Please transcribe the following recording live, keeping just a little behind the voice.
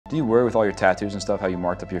Do you worry with all your tattoos and stuff, how you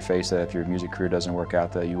marked up your face, that if your music career doesn't work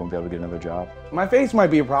out, that you won't be able to get another job? My face might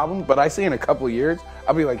be a problem, but I see in a couple of years,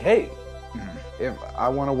 I'll be like, hey, if I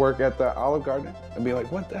want to work at the Olive Garden, I'll be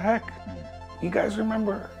like, what the heck? You guys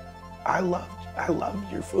remember, I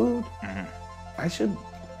loved your food. I should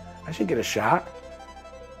get a shot.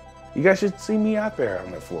 You guys should see me out there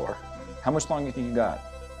on the floor. How much longer do you think you got?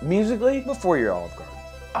 Musically? Before your Olive Garden.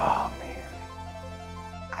 Oh, man.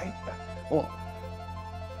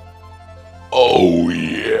 Oh,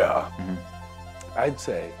 yeah. I'd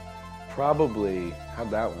say probably,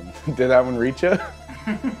 how'd that one? Did that one reach you?